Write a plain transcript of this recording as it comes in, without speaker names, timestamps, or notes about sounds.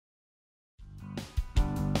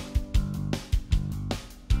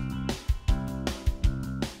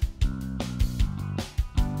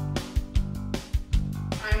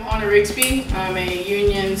I'm on a Rigsby. I'm a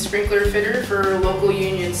union sprinkler fitter for local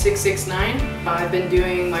union 669. I've been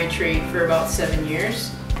doing my trade for about 7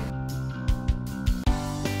 years.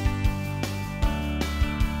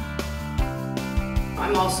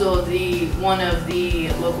 I'm also one of the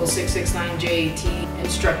local 669 JAT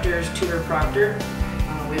instructors, tutor, proctor.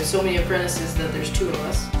 We have so many apprentices that there's 2 of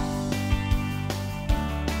us.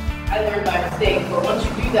 I learned by mistake, but once you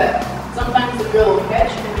do that, sometimes the drill will catch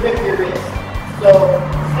and rip your wrist. So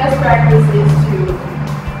best practice is to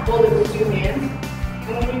hold it with 2 hands.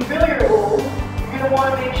 And when you drill your hole, you're going to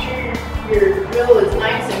want to make sure your drill is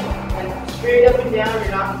nice and straight up and down.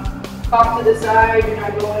 You're not cocked to the side, you're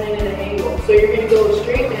not going in at an angle. So you're going to go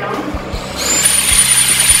straight down.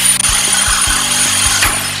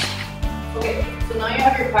 Okay, so now you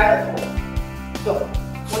have your pilot hole. So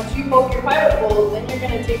once you poke your pilot hole, then you're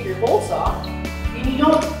going to take your hole saw. And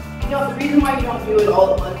the reason why you don't do it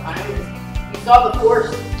all at one time is you saw the force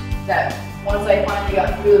that once I finally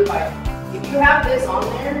got through the pipe. If you have this on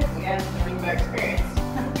there, again, learning by experience,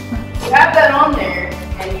 if you have that on there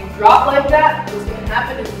and you drop like that, what's going to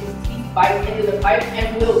happen is these teeth bite into the pipe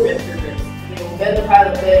and will rip your wrist. And they will bend the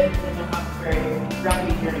pilot bit and then you'll have to carry your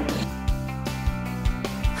grumpy journey.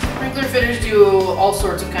 Sprinkler fitters do all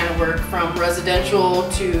sorts of kind of work, from residential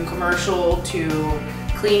to commercial to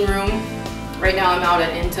clean room. Right now I'm out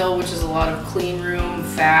at Intel, which is a lot of clean room,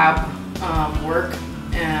 fab work.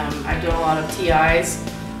 I've done a lot of TIs.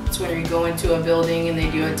 It's when you go into a building and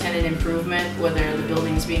they do a tenant improvement, whether the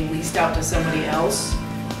building is being leased out to somebody else.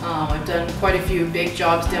 I've done quite a few big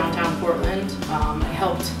jobs downtown Portland. I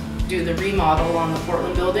helped do the remodel on the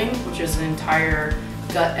Portland building, which is an entire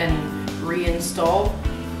gut and reinstall.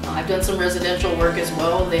 I've done some residential work as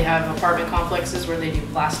well. They have apartment complexes where they do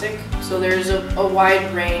plastic. So there's a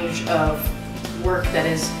wide range of work that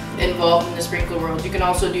is involved in the sprinkler world. You can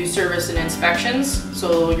also do service and inspections.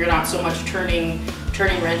 So you're not so much turning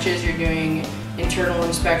wrenches, you're doing internal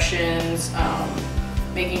inspections,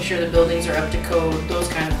 making sure the buildings are up to code, those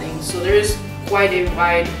kind of things. So there is quite a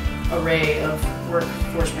wide array of work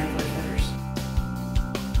for sprinkler fitters.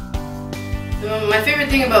 My favorite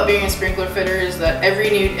thing about being a sprinkler fitter is that every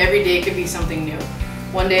day could be something new.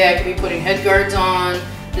 One day I could be putting head guards on,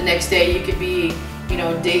 the next day you could be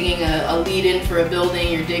digging a lead in for a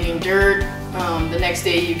building, you're digging dirt. The next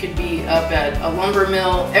day you could be up at a lumber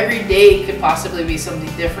mill. Every day could possibly be something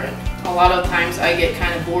different. A lot of times I get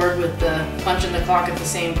kind of bored with the punching the clock at the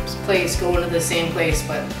same place, going to the same place,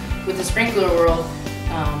 but with the sprinkler world,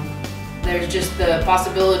 there's just the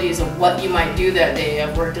possibilities of what you might do that day.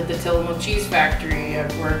 I've worked at the Tillamook Cheese Factory,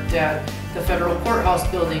 I've worked at the Federal Courthouse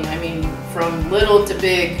building. I mean, from little to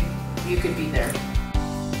big, you could be there.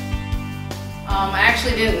 I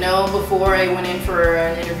actually didn't know before I went in for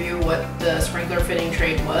an interview what the sprinkler fitting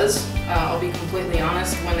trade was. I'll be completely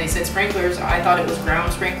honest, when they said sprinklers, I thought it was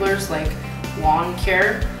ground sprinklers, like lawn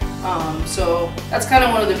care. So that's kind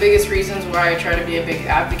of one of the biggest reasons why I try to be a big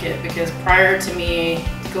advocate, because prior to me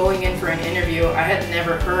going in for an interview, I had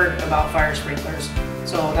never heard about fire sprinklers.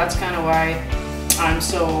 So that's kind of why I'm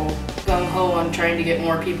so gung-ho on trying to get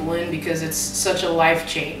more people in, because it's such a life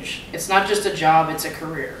change. It's not just a job, it's a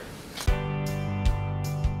career.